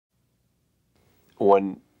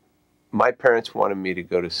when my parents wanted me to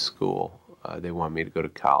go to school, they wanted me to go to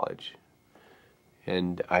college.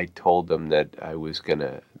 And I told them that I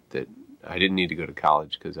didn't need to go to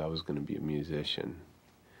college because I was going to be a musician.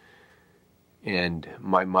 And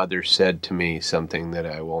my mother said to me something that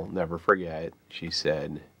I will never forget. She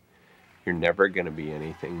said, "You're never going to be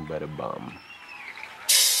anything but a bum."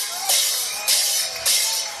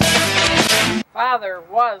 Father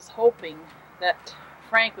was hoping that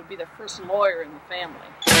Frank would be the first lawyer in the family.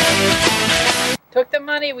 Took the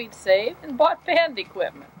money we'd saved and bought band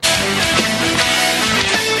equipment.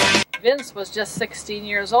 Vince was just 16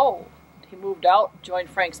 years old. He moved out, joined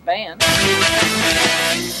Frank's band.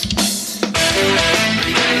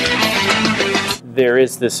 There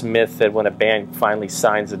is this myth that when a band finally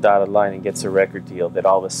signs a dotted line and gets a record deal, that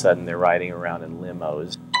all of a sudden they're riding around in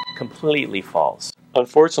limos. Completely false.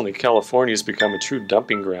 Unfortunately, California has become a true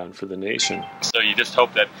dumping ground for the nation. So you just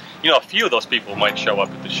hope that, a few of those people might show up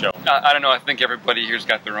at the show. I don't know, I think everybody here's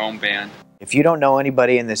got their own band. If you don't know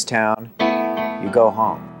anybody in this town, you go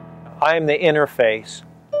home. I'm the interface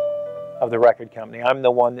of the record company. I'm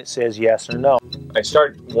the one that says yes or no. I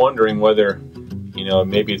start wondering whether,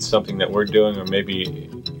 maybe it's something that we're doing or maybe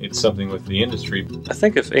it's something with the industry. I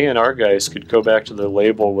think if A&R guys could go back to their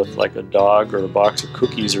label with like a dog or a box of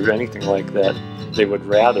cookies or anything like that, they would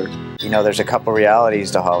rather. There's a couple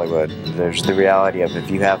realities to Hollywood. There's the reality of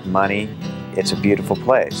if you have money, it's a beautiful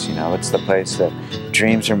place. It's the place that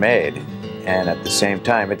dreams are made. And at the same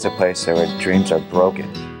time, it's a place where dreams are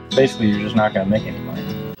broken. Basically, you're just not going to make any money.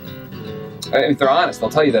 If they're honest, they'll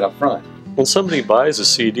tell you that up front. When somebody buys a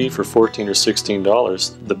CD for $14 or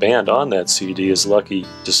 $16, the band on that CD is lucky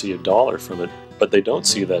to see $1 from it, but they don't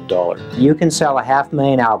see that dollar. You can sell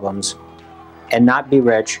 500,000 albums and not be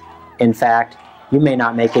rich. In fact, you may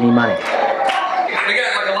not make any money. We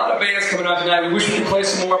got a lot of bands coming out tonight. We wish we could play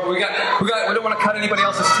some more, but we don't want to cut anybody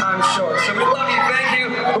else's time short. So we love you. Thank you.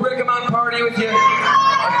 We're going to come out and party with you.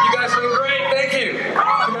 You guys doing great. Thank you. Good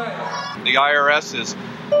night. The IRS is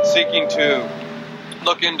seeking to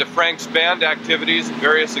look into Frank's band activities and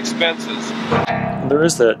various expenses. There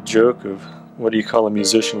is that joke of, what do you call a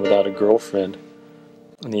musician without a girlfriend?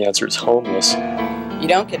 And the answer is homeless. You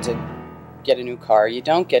don't get to get a new car. You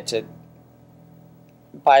don't get to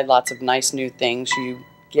buy lots of nice new things. You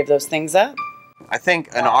give those things up. I think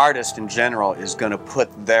an artist in general is going to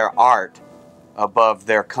put their art above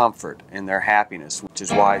their comfort and their happiness, which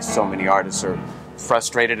is why so many artists are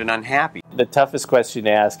frustrated and unhappy. The toughest question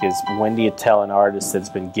to ask is, when do you tell an artist that's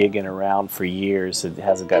been gigging around for years and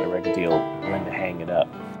hasn't got a record deal when to hang it up?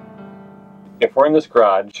 If we're in this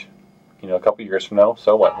garage, a couple years from now,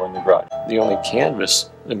 so what? We're in the garage. The only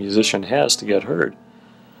canvas a musician has to get heard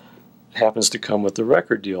happens to come with the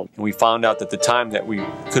record deal. And we found out that the time that we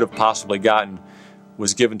could have possibly gotten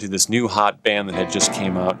was given to this new hot band that had just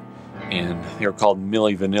came out, and they were called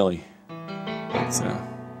Milli Vanilli.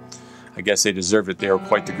 I guess they deserved it. They were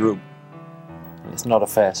quite the group. It's not a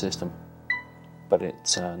fair system, but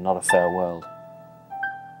it's not a fair world.